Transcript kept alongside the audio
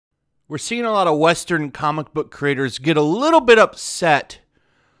we're seeing a lot of Western comic book creators get a little bit upset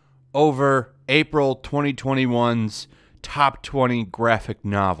over April 2021's top 20 graphic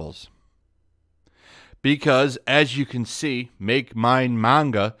novels. Because, as you can see, Make Mine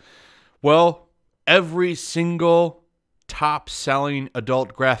Manga, well, every single top-selling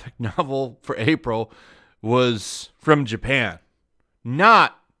adult graphic novel for April was from Japan.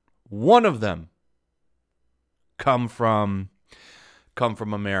 Not one of them come from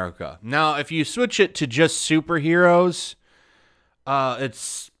America. Now, if you switch it to just superheroes,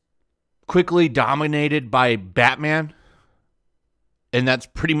 it's quickly dominated by Batman, and that's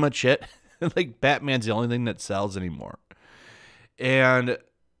pretty much it. Like, Batman's the only thing that sells anymore. And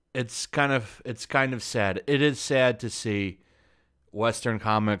it's kind of sad. It is sad to see Western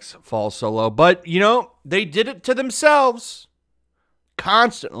comics fall so low. But, you know, they did it to themselves.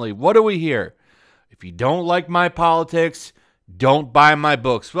 Constantly. What do we hear? If you don't like my politics, don't buy my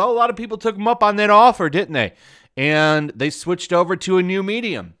books. Well, a lot of people took them up on that offer, didn't they? And they switched over to a new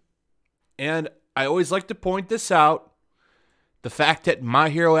medium. And I always like to point this out. The fact that My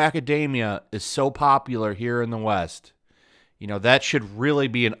Hero Academia is so popular here in the West, you know, that should really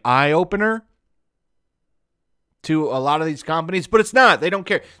be an eye-opener to a lot of these companies. But it's not. They don't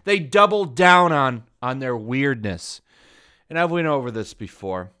care. They double down on their weirdness. And I've went over this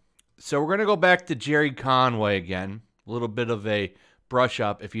before. So we're going to go back to Gerry Conway again. A little bit of a brush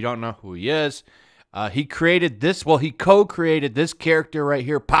up if you don't know who he is. He created this. Well, he co-created this character right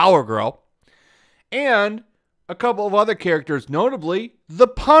here, Power Girl. And a couple of other characters, notably the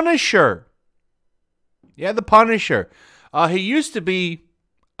Punisher. Yeah, the Punisher. He used to be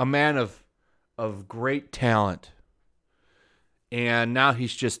a man of great talent. And now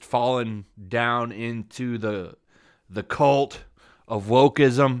he's just fallen down into the cult of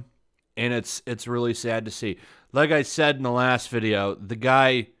wokeism. And it's really sad to see. Like I said in the last video, the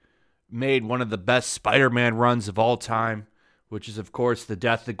guy made one of the best Spider-Man runs of all time, which is, of course, the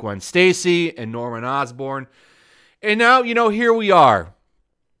death of Gwen Stacy and Norman Osborn. And now, you know, here we are.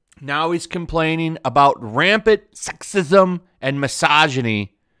 Now he's complaining about rampant sexism and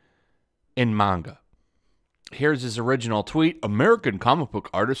misogyny in manga. Here's his original tweet. American comic book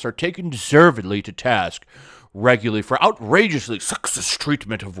artists are taken deservedly to task regularly for outrageously sexist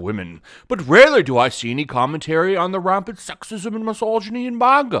treatment of women, but rarely do I see any commentary on the rampant sexism and misogyny in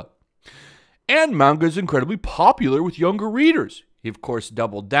manga. And manga is incredibly popular with younger readers. He, of course,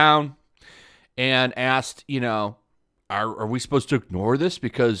 doubled down and asked, you know, are we supposed to ignore this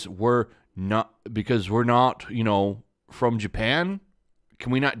because we're not, you know, from Japan?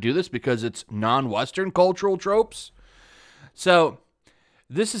 Can we not do this because it's non-Western cultural tropes? So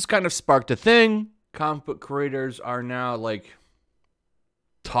this has kind of sparked a thing. Comic book creators are now like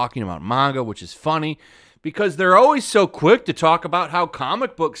talking about manga, which is funny because they're always so quick to talk about how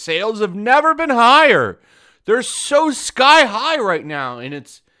comic book sales have never been higher. They're so sky high right now, and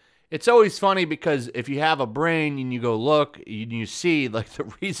it's always funny because if you have a brain and you go look, you see like the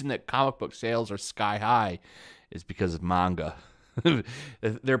reason that comic book sales are sky high is because of manga.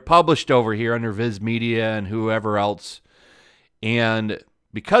 They're published over here under Viz Media and whoever else, and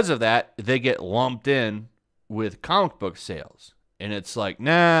because of that, they get lumped in with comic book sales. And it's like,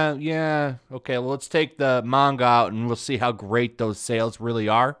 nah, yeah, okay, well, let's take the manga out and we'll see how great those sales really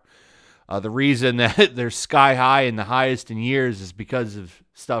are. The reason that they're sky high and the highest in years is because of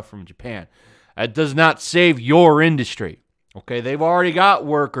stuff from Japan. It does not save your industry. Okay, they've already got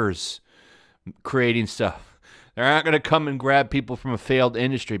workers creating stuff. They're not going to come and grab people from a failed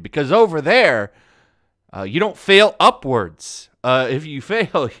industry because over there, you don't fail upwards. If you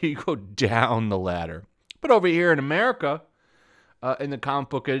fail, you go down the ladder. But over here in America, in the comic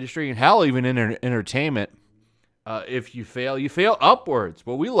book industry, and hell, even in entertainment, if you fail upwards.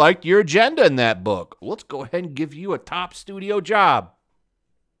 Well, we liked your agenda in that book. Let's go ahead and give you a top studio job.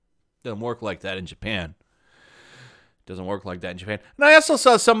 Doesn't work like that in Japan. Doesn't work like that in Japan. And I also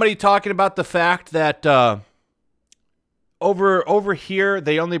saw somebody talking about the fact that over here,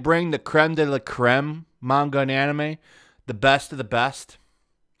 they only bring the creme de la creme manga and anime, the best of the best.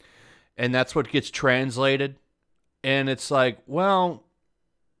 And that's what gets translated. And it's like, well,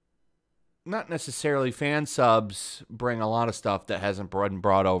 not necessarily. Fan subs bring a lot of stuff that hasn't been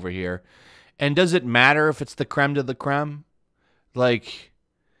brought over here. And does it matter if it's the creme de la creme? Like,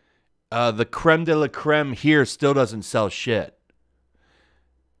 the creme de la creme here still doesn't sell shit.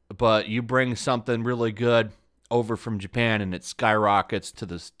 But you bring something really good over from Japan and it skyrockets to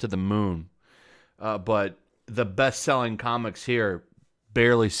the moon. But the best-selling comics here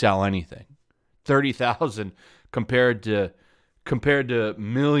barely sell anything. 30,000 compared to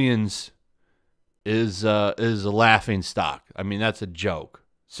millions is a laughing stock. I mean, that's a joke.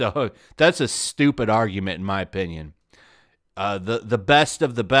 So that's a stupid argument, in my opinion. The best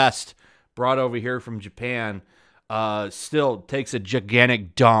of the best brought over here from Japan still takes a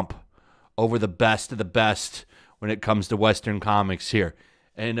gigantic dump over the best of the best when it comes to Western comics here.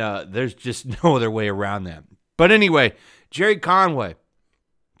 And there's just no other way around that. But anyway, Gerry Conway.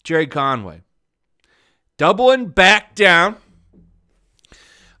 Doubling back down.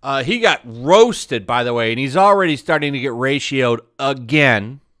 He got roasted, by the way, and he's already starting to get ratioed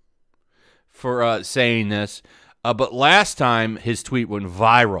again for saying this. But last time, his tweet went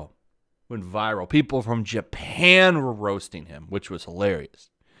viral. People from Japan were roasting him, which was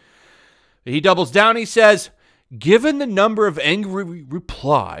hilarious. He doubles down. He says, given the number of angry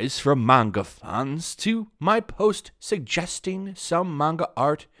replies from manga fans to my post suggesting some manga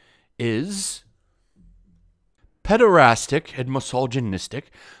art is pederastic and misogynistic,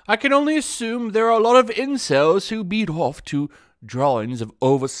 I can only assume there are a lot of incels who beat off to drawings of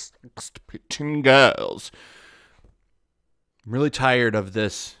oversexed pitching girls. I'm really tired of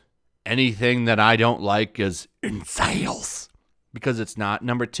this. Anything that I don't like is incels, because it's not.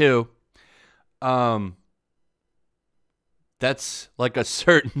 Number two, that's like a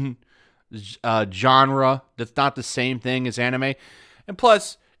certain genre that's not the same thing as anime. And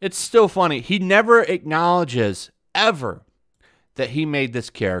plus, it's still funny. He never acknowledges, ever, that he made this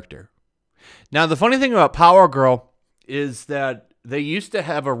character. Now, the funny thing about Power Girl is that they used to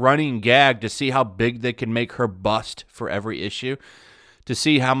have a running gag to see how big they could make her bust for every issue, to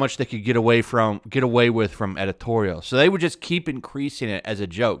see how much they could get away with from editorial. So they would just keep increasing it as a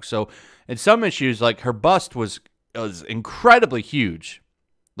joke. So in some issues, like, her bust was incredibly huge.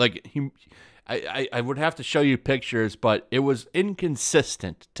 Like, I would have to show you pictures, but it was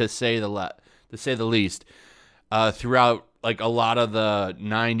inconsistent to say the least throughout like a lot of the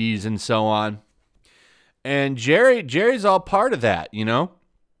 90s and so on. And Jerry's all part of that, you know?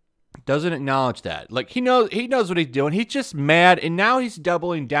 Doesn't acknowledge that. Like, he knows what he's doing. He's just mad, and now he's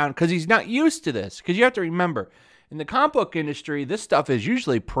doubling down because he's not used to this. Because you have to remember, in the comic book industry, this stuff is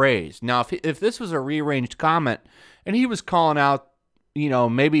usually praised. Now, if this was a rearranged comment and he was calling out, you know,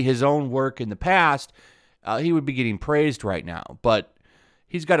 maybe his own work in the past, he would be getting praised right now. But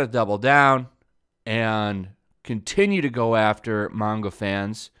he's got to double down and continue to go after manga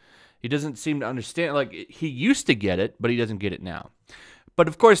fans. He doesn't seem to understand. Like, he used to get it, but he doesn't get it now. But,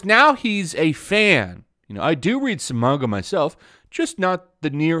 of course, now he's a fan. You know, I do read some manga myself, just not the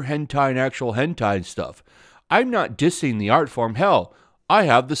near hentai and actual hentai stuff. I'm not dissing the art form. Hell, I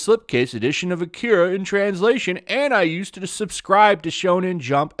have the slipcase edition of Akira in translation, and I used to subscribe to Shonen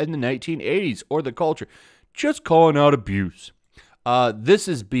Jump in the 1980s, or the culture. Just calling out abuse. This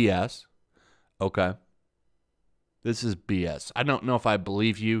is BS. Okay. This is BS. I don't know if I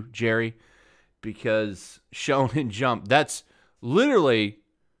believe you, Jerry, because Shonen Jump, that's literally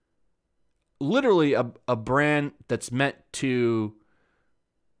a brand that's meant to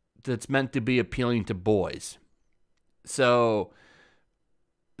be appealing to boys. So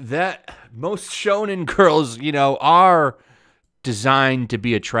that most shonen girls, you know, are designed to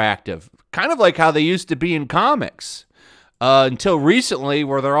be attractive, kind of like how they used to be in comics, until recently,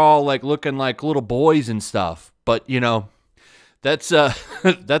 where they're all like looking like little boys and stuff. But you know, that's a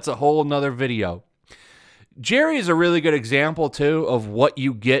whole nother video. Jerry is a really good example, too, of what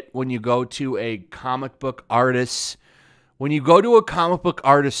you get when you go to a comic book artist. When you go to a comic book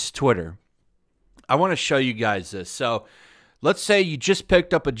artist's Twitter, I want to show you guys this. So let's say you just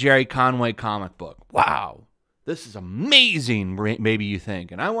picked up a Gerry Conway comic book. Wow, this is amazing, maybe you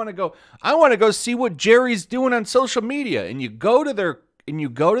think. And I want to go see what Jerry's doing on social media. And you go to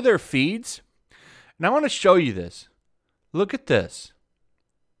their feeds, and I want to show you this. Look at this.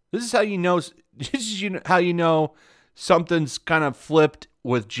 This is how you know. This is how you know something's kind of flipped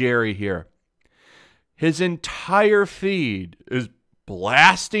with Jerry here. His entire feed is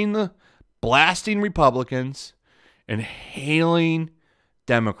blasting Republicans and hailing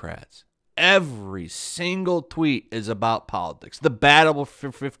Democrats. Every single tweet is about politics. The battle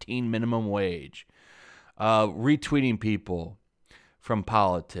for 15 minimum wage. Retweeting people from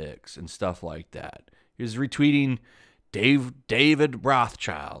politics and stuff like that. He's retweeting David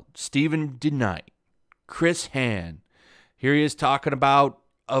Rothschild, Stephen DeKnight, Chris Hand. Here he is talking about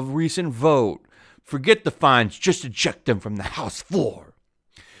a recent vote. Forget the fines, just eject them from the House floor.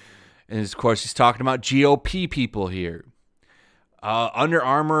 And of course, he's talking about GOP people here. Under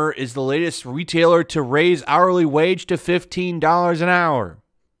Armour is the latest retailer to raise hourly wage to $15 an hour.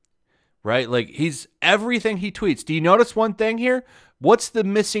 Right? Like, he's everything he tweets. Do you notice one thing here? What's the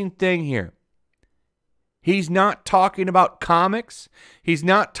missing thing here? He's not talking about comics. He's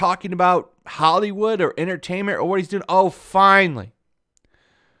not talking about Hollywood or entertainment or what he's doing. Oh, finally.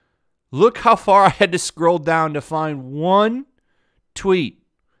 Look how far I had to scroll down to find one tweet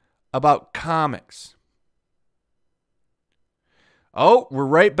about comics. Oh, we're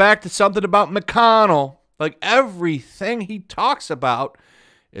right back to something about McConnell. Like everything he talks about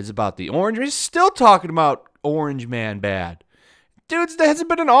is about the Orange Man. He's still talking about Orange Man bad. Dude, that hasn't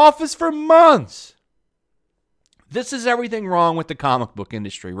been in office for months. This is everything wrong with the comic book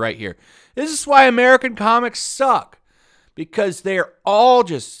industry right here. This is why American comics suck. Because they're all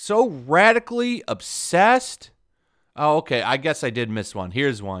just so radically obsessed. Oh, okay. I guess I did miss one.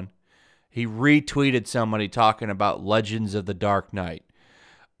 Here's one. He retweeted somebody talking about Legends of the Dark Knight.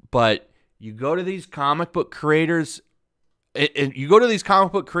 But you go to these comic book creators,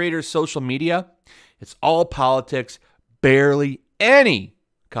 social media, it's all politics, barely any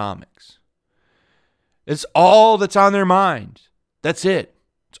comics. It's all that's on their mind. That's it.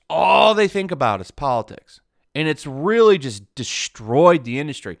 It's all they think about is politics. And it's really just destroyed the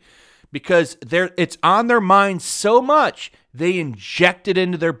industry because it's on their mind so much, they inject it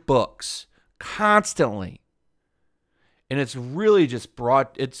into their books constantly. And it's really just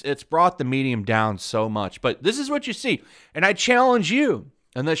brought the medium down so much. But this is what you see. And I challenge you,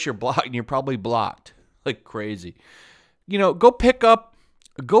 unless you're blocked, and you're probably blocked like crazy. Go pick up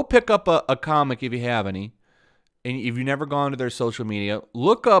a comic if you have any. And if you've never gone to their social media,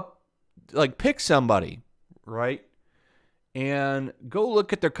 look up, pick somebody. Right? And go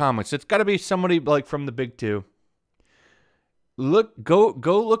look at their comics. It's got to be somebody from the big two. Go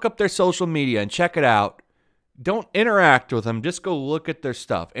look up their social media and check it out. Don't interact with them. Just go look at their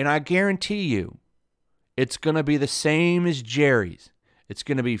stuff. And I guarantee you, it's going to be the same as Gerry's. It's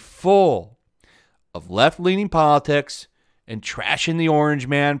going to be full of left-leaning politics and trashing the Orange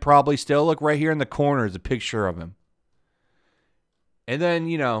Man probably still. Look right here in the corner is a picture of him. And then,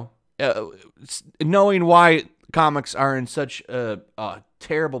 knowing why comics are in such a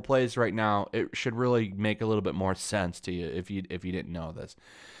terrible place right now, it should really make a little bit more sense to you if you didn't know this.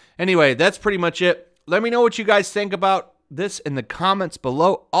 Anyway, that's pretty much it. Let me know what you guys think about this in the comments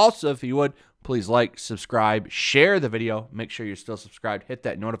below. Also, if you would, please like, subscribe, share the video. Make sure you're still subscribed. Hit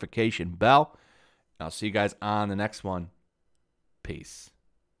that notification bell. I'll see you guys on the next one. Peace.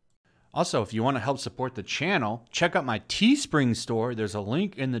 Also, if you want to help support the channel, check out my Teespring store. There's a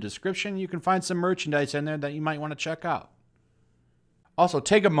link in the description. You can find some merchandise in there that you might want to check out. Also,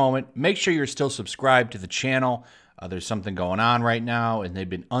 take a moment. Make sure you're still subscribed to the channel. There's something going on right now, and they've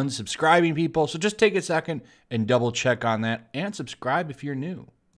been unsubscribing people. So just take a second and double check on that and subscribe if you're new.